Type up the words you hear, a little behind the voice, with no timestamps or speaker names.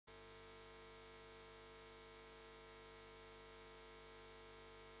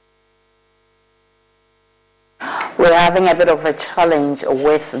we're having a bit of a challenge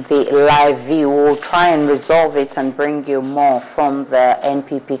with the live view. We'll try and resolve it and bring you more from the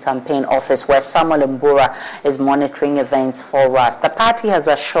NPP campaign office where Samuel Mbura is monitoring events for us. The party has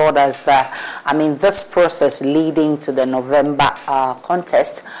assured us that, this process leading to the November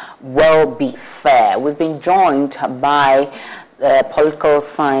contest will be fair. We've been joined by political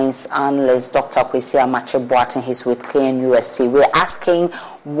science analyst Dr. Kwesi Amache-Boateng. He's with KNUST. We're asking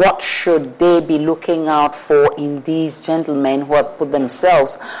what should they be looking out for in these gentlemen who have put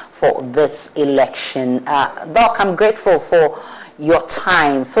themselves for this election. Doc, I'm grateful for your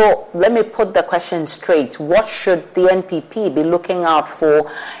time. So let me put the question straight. What should the NPP be looking out for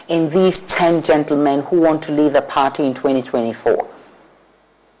in these 10 gentlemen who want to lead the party in 2024?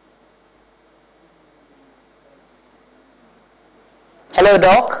 Hello,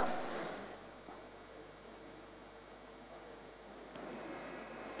 Doc.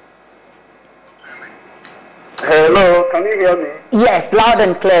 Hello, can you hear me? Yes, loud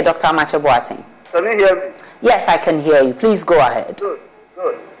and clear, Dr. Amache-Boateng. Can you hear me? Yes, I can hear you. Please go ahead. Good.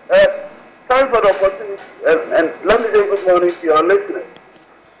 Thanks for the opportunity, and let me say good morning to your listeners.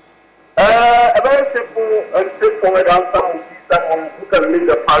 A very simple and straightforward answer would be someone who can lead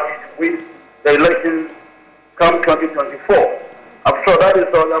the party to win the elections come 2024. I'm sure that is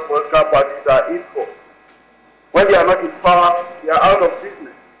all that political parties are in for. When they are not in power, they are out of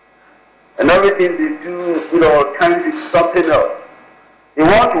business. And everything they do, turns into something else. They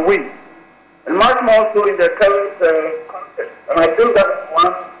want to win. And much more so in the current context. And I think that's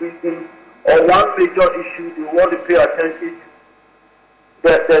one reason or one major issue they want to pay attention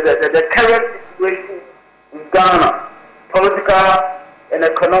to. The current situation in Ghana, political and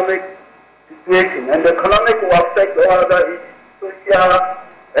economic situation. And the economic will affect all other issues. Social,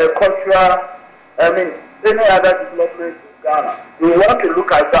 cultural, any other development in Ghana. We want to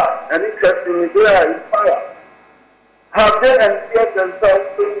look at that. And interestingly, they are in power. Have they endeared themselves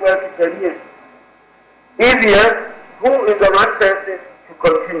so well to Ghanaians? If yes, who is the right person to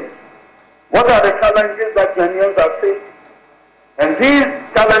continue? What are the challenges that Ghanaians are facing? And these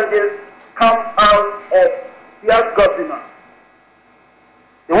challenges come out of their governance.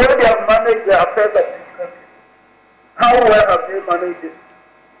 The way they have managed the affairs of this country. How well have they managed it?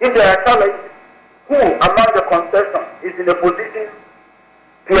 If there are challenges, who among the contestants is in a position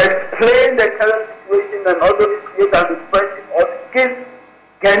to explain the current situation and also to create an impression or to give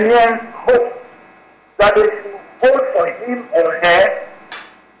Ghanaians hope that they should vote for him or her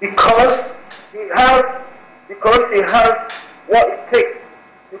because he has what it takes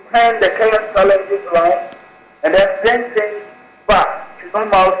to turn the current challenges around and then send things back to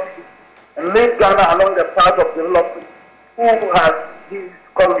normalcy and lead Ghana along the path of development. Who has his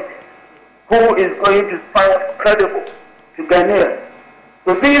qualities? Who is going to sound credible to Ghanaians?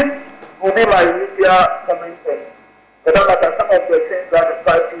 So these will be my media comments. But no matter some of the things that the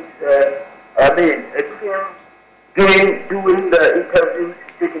parties, doing the interviews,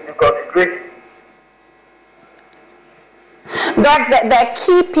 take into consideration. Doc, the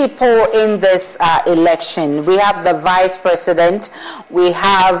key people in this election, we have the vice president, we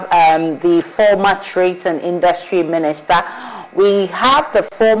have the former trade and industry minister, we have the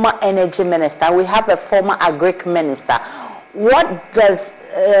former energy minister, we have the former agric minister. What does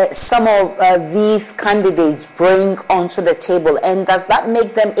some of these candidates bring onto the table, and does that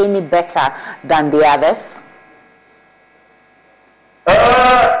make them any better than the others?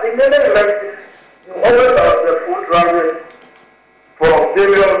 In many elections, you always have the food runners for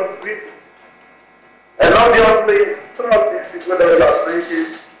various reasons. And obviously, some of these people that we are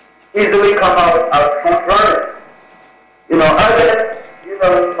mentioned easily come out as front runners. Others,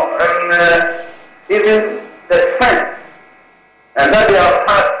 and even the strength, and that they have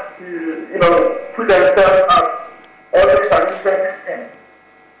had to, put themselves up always an interesting thing.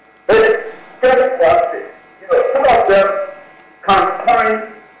 It's just one thing. Some of them can point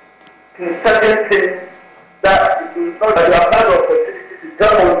to certain things that you know that you have had the opportunity to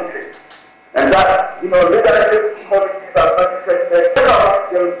demonstrate, and that leadership qualities are not interested. Some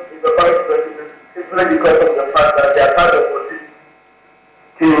of them is the vice president simply because of the fact that they have had the opportunity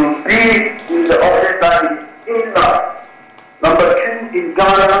to be in the office that is in now. Number two, in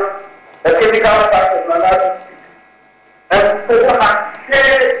Ghana, the typical fact of Malawi, and so have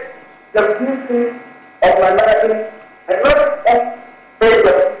shared the beauty of Malawi, and not just say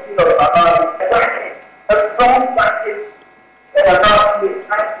the beauty of backing, a strong backing of an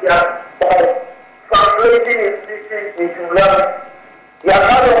idea of translating his vision into reality. He has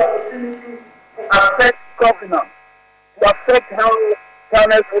had the opportunity to affect governance, to affect how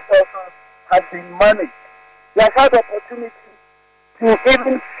Ghana's resources have been managed. He has had the opportunity to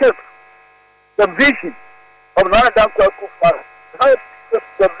even shape the vision of Nana Akufo-Addo, help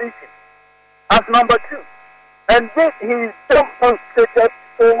the vision as number 2. And this he demonstrated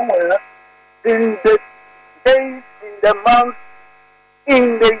somewhere in the days, in the months,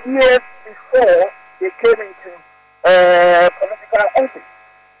 in the years before they came into political office.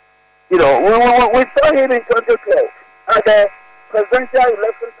 We saw him in 2012 at the presidential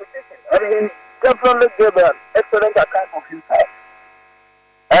election position, and he definitely gave an excellent account of himself.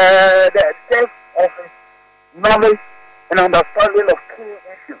 The depth of his knowledge and understanding of key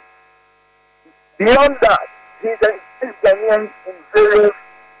issues. Beyond that, he's engaged Ghanaians in various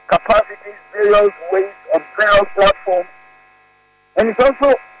capacities, various ways, on various platforms, and he's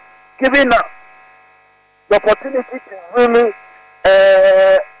also giving us the opportunity to really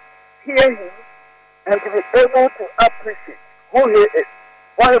hear him and to be able to appreciate who he is,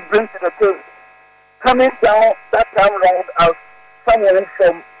 what he brings to the table. Coming down that time round as someone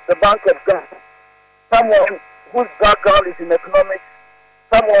from the Bank of Ghana, someone whose background is in economics,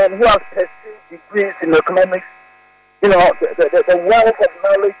 someone who has pursued degrees in economics, the wealth of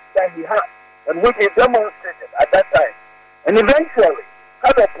knowledge that he has, and which he demonstrated at that time, and eventually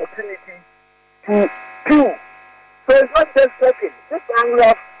had the opportunity to do. So it's not just talking. This time we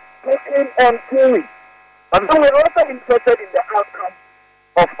have talking and doing. But then we're also interested in the outcome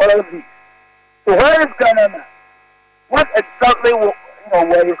of all this. So where is Ghana now? What exactly were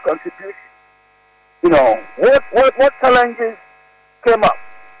his contributions? What challenges came up?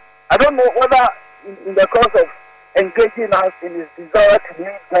 I don't know whether in the course of engaging us in his desire to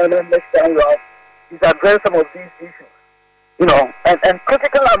lead Ghana next time around, he's addressed some of these issues. And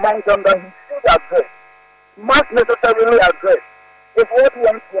critical among them that he should address, must necessarily address, is what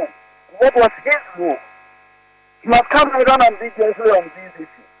one wants. What was his role? He must come out unambiguously on these issues.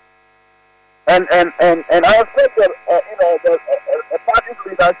 And I expect that a party's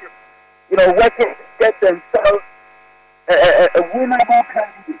leadership, working to get themselves a winnable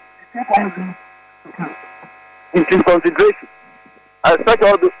candidate to take on into consideration. I expect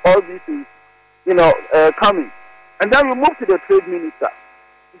all these things, coming. And then we move to the trade minister.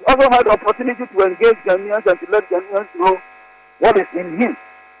 He's also had the opportunity to engage Ghanaians and to let Ghanaians know what is in him.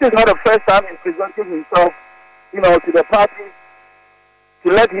 This is not the first time he's presenting himself, to the party,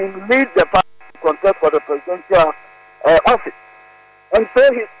 to let him lead the party to contest for the presidential office. And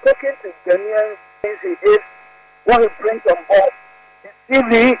so he's talking to Ghanaians, things he is, what he brings on board. His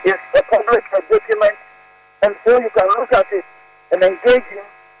CV is a public document, and so you can look at it and engage him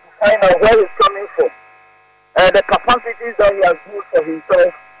to find out where he's coming from. The capacities that he has built for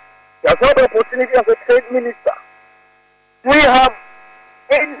himself. He has had the opportunity as a trade minister. We have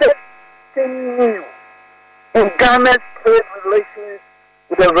anything new in Ghana's trade relations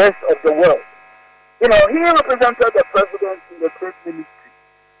with the rest of the world. He represented the president in the trade ministry.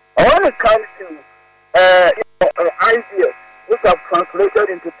 And when it comes to ideas which have translated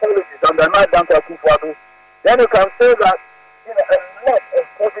into policies under Nana Akufo-Addo, then you can say that a lot of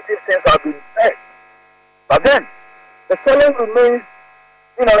positive things have been said. But then, the challenge remains,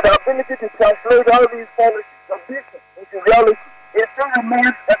 the ability to translate all these policies of business into reality. It still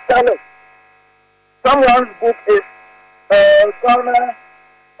remains a challenge. Someone's book is Ghana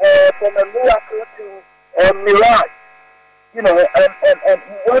from a miracle to a mirage. And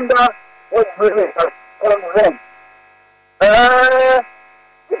you wonder what really has gone wrong.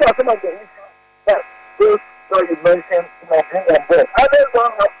 These are some of the issues that those that you mentioned, bring on board. Others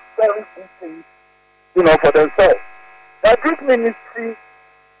don't have very good things, for themselves. The Greek ministry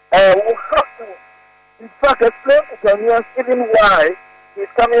will have to, in fact, explain to Ghanaians even why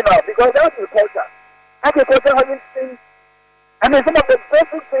he's coming out. Because agriculture hasn't seen, some of the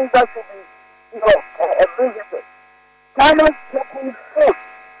basic things that should be, visited. Ghana's taking food.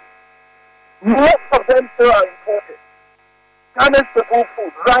 Most of them still are imported. Ghana's staple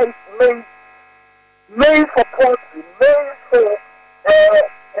food, rice, maize for poultry, maize for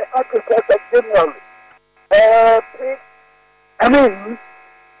agriculture generally. Pigs.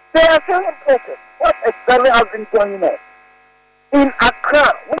 They are so important. What exactly has been going on? In Accra,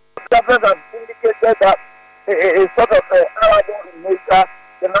 which government has indicated that it is sort of arable in nature,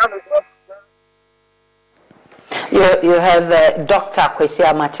 the land is not. You have Dr. Kwesi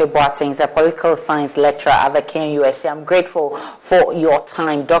Amache-Boateng, he's a political science lecturer at the KNUST. I'm grateful for your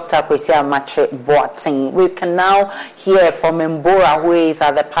time, Dr. Kwesi Amache-Boateng. We can now hear from Mbura, who is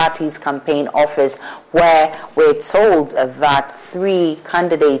at the party's campaign office, where we're told that 3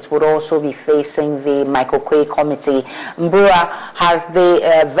 candidates would also be facing the Michael Quay committee. Mbura, has the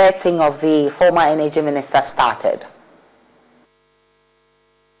vetting of the former energy minister started?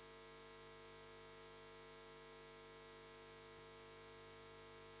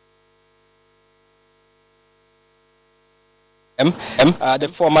 The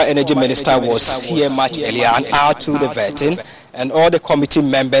former energy minister was here much earlier, an hour to the vetting, and all the committee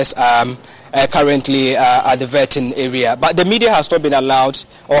members currently at the vetting area. But the media has not been allowed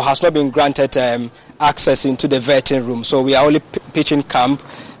or has not been granted access into the vetting room. So we are only pitching camp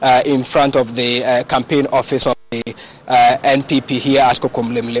in front of the campaign office of the NPP here at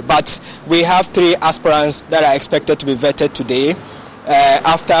Kokomlemle. But we have 3 aspirants that are expected to be vetted today.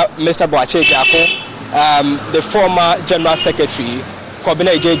 After Mr. Boache Jako, the former General Secretary,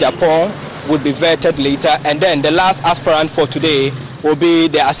 Kobina J. Japon, would be vetted later. And then the last aspirant for today will be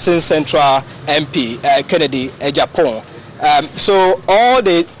the Asin Central MP, Kennedy Japon. So all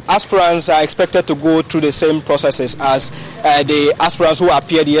the aspirants are expected to go through the same processes as the aspirants who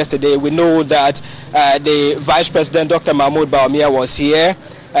appeared yesterday. We know that the Vice President, Dr. Mahmoud Bawumia, was here.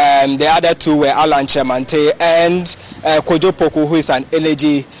 The other 2 were Alan Chamante and Kojo Poku, who is an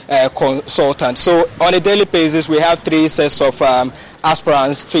energy consultant. So on a daily basis, we have 3 sets of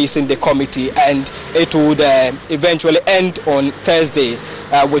aspirants facing the committee, and it would eventually end on Thursday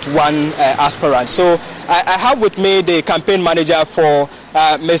with 1 aspirant. So I have with me the campaign manager for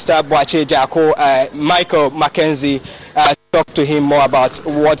Mr. Boache Jako, Michael Mackenzie, to talk to him more about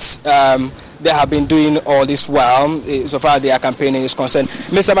what's they have been doing all this while, so far their campaigning is concerned.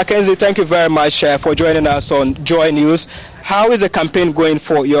 Mr. Mackenzie, thank you very much for joining us on Joy News. How is the campaign going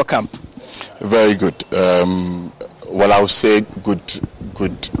for your camp? Very good. Well, I would say good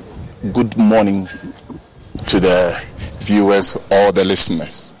morning to the viewers or the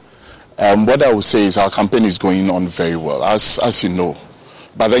listeners. What I would say is our campaign is going on very well, as you know.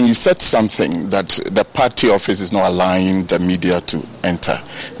 But then you said something that the party office is not allowing the media to enter.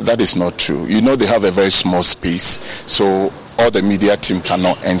 That is not true. You know they have a very small space, so all the media team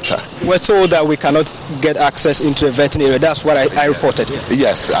cannot enter. We're told that we cannot get access into the vetting area. That's what I reported.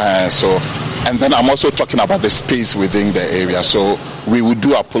 Yes, and then I'm also talking about the space within the area. So we would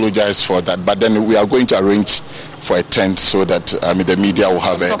do apologize for that, but then we are going to arrange for a tent so that the media will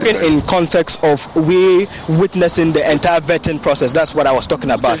have talking in context of we witnessing the entire vetting process. That's what I was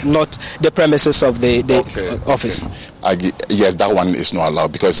talking about, not the premises of the office. Yes, that one is not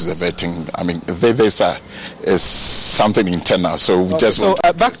allowed because it's a vetting. This is something internal. So we just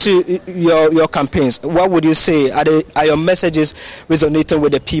back to your campaigns. What would you say? Are your messages resonating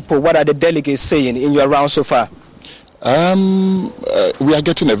with the people? What are the delegates saying in your round so far? We are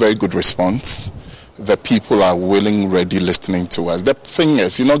getting a very good response. The people are willing, ready, listening to us. The thing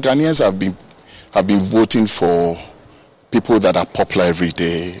is, Ghanaians have been voting for people that are popular every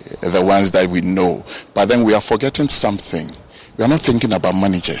day, the ones that we know. But then we are forgetting something. We are not thinking about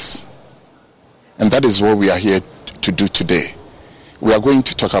managers. And that is what we are here to do today. We are going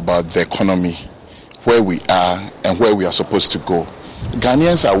to talk about the economy, where we are and where we are supposed to go.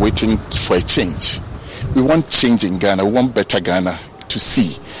 Ghanaians are waiting for a change. We want change in Ghana. We want better Ghana to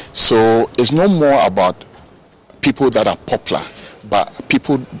see. So it's no more about people that are popular, but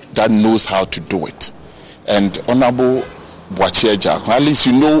people that knows how to do it. And Honorable Boache Jako, at least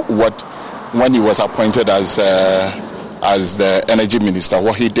you know what, when he was appointed as the energy minister,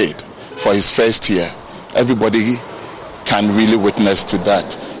 what he did for his first year. Everybody can really witness to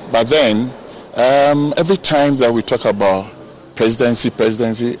that. But then, every time that we talk about presidency,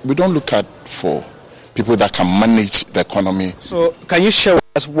 we don't look at for people that can manage the economy. So can you share with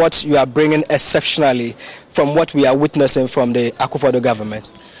us what you are bringing exceptionally from what we are witnessing from the Akufo-Addo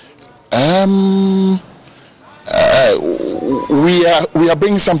government? We are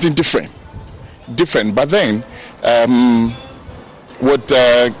bringing something different. But then, with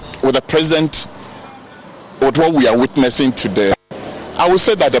the president, with what we are witnessing today, I would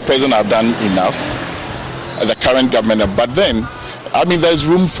say that the president have done enough, the current government. But then, there's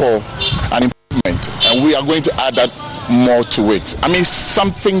room for an improvement, and we are going to add that more to it.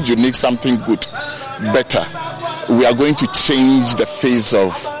 Something unique, something good, better. We are going to change the face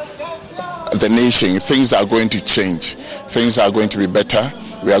of the nation. Things are going to change. Things are going to be better.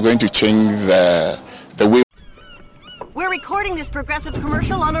 We are going to change the way. We're recording this Progressive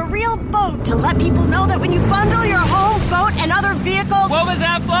commercial on a real boat to let people know that when you bundle your home, boat, and other vehicles... What was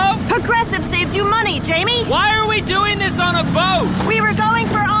that, Flo? Progressive saves you money, Jamie. Why are we doing this on a boat? We were going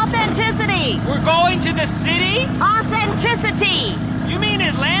for authenticity. We're going to the city? Authenticity. You mean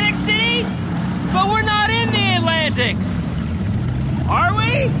Atlantic City? But we're not in the Atlantic. Are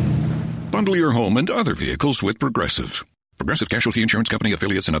we? Bundle your home and other vehicles with Progressive. Progressive Casualty Insurance Company,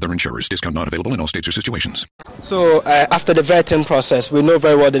 affiliates, and other insurers. Discount not available in all states or situations. So after the vetting process, we know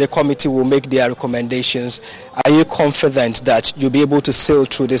very well that the committee will make their recommendations. Are you confident that you'll be able to sail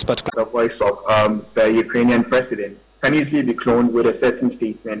through this particular... The voice of the Ukrainian president can easily be cloned with a certain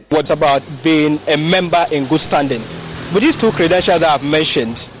statement. What about being a member in good standing With these two credentials I've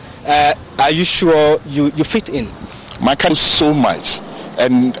mentioned, are you sure you fit in? My cousin so much,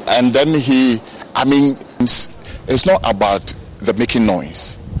 and then it's not about the making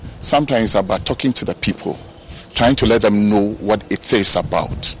noise. Sometimes it's about talking to the people, trying to let them know what it is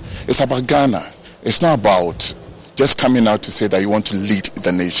about. It's about Ghana. It's not about just coming out to say that you want to lead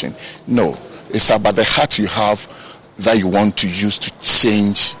the nation. No, it's about the heart you have that you want to use to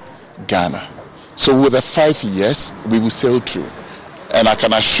change Ghana. So with the 5 years, we will sail through. And I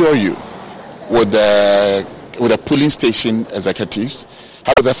can assure you, with the polling station executives,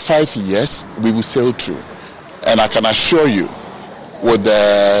 with the 5 years, we will sail through. And I can assure you, with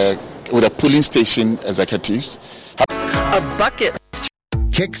the polling station executives, a bucket.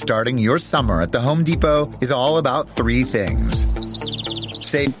 Kickstarting your summer at the Home Depot is all about three things.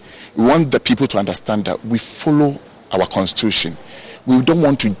 We want the people to understand that we follow our constitution. We don't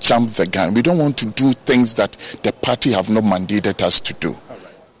want to jump the gun. We don't want to do things that the party have not mandated us to do.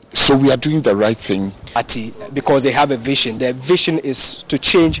 So we are doing the right thing. Because they have a vision. Their vision is to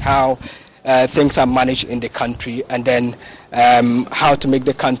change how things are managed in the country, and then how to make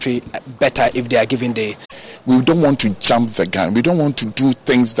the country better if they are given the... We don't want to jump the gun. We don't want to do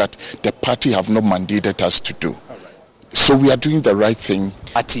things that the party have not mandated us to do. So we are doing the right thing.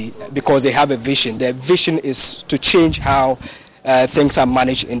 Because they have a vision. Their vision is to change how things are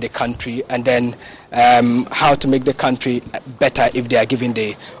managed in the country, and then how to make the country better if they are given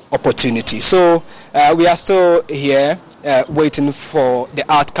the opportunity. So we are still here waiting for the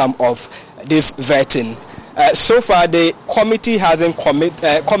outcome of this vetting. So far, the committee hasn't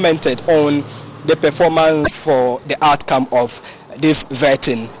commented on the performance for the outcome of this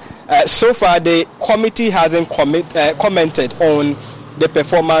vetting. So far, the committee hasn't commented on the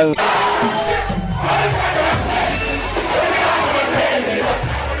performance.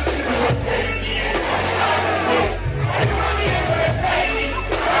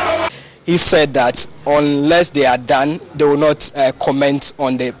 He said that unless they are done, they will not comment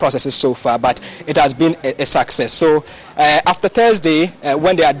on the processes so far, but it has been a success. So after Thursday,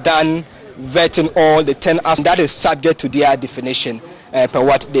 when they are done vetting all the 10 assets, that is subject to their definition per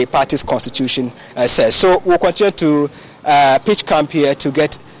what the party's constitution says. So we'll continue to pitch camp here to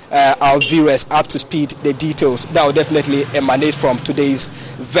get our viewers up to speed, the details that will definitely emanate from today's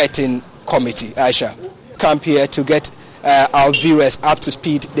vetting committee. Aisha, camp here to get our viewers up to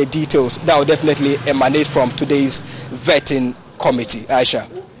speed, the details that will definitely emanate from today's vetting committee. Aisha.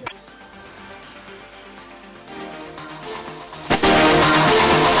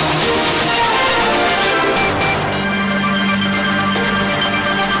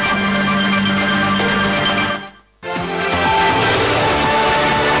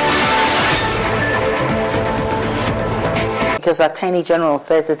 Because Attorney General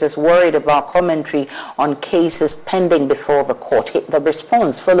says it is worried about commentary on cases pending before the court. The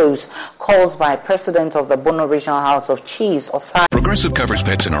response follows calls by President of the Bono Regional House of Chiefs, Osai. Progressive covers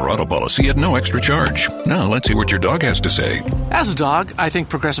pets in our auto policy at no extra charge. Now let's see what your dog has to say. As a dog, I think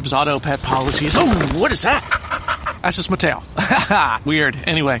Progressive's auto pet policies... Oh, what is that? That's just my tail. Weird.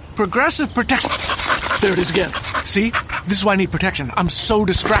 Anyway, Progressive protects... There it is again. See? This is why I need protection. I'm so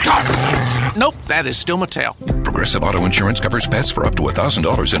distracted. Nope, that is still my tail. Progressive Auto Insurance covers pets for up to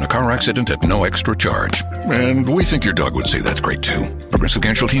 $1,000 in a car accident at no extra charge. And we think your dog would say that's great too. Progressive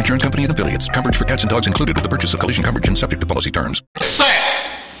Casualty Insurance Company and affiliates. Coverage for cats and dogs included with the purchase of collision coverage and subject to policy terms. Sir, and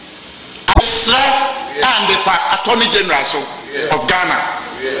the Attorney General of Ghana.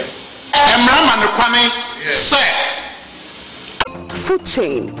 Sir. Food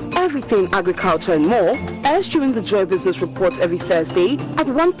chain, everything agriculture and more, airs during the Joy Business Report every Thursday at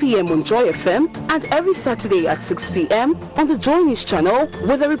 1 p.m. on Joy FM and every Saturday at 6 p.m. on the Joy News channel,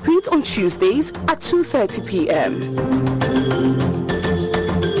 with a repeat on Tuesdays at 2:30 p.m.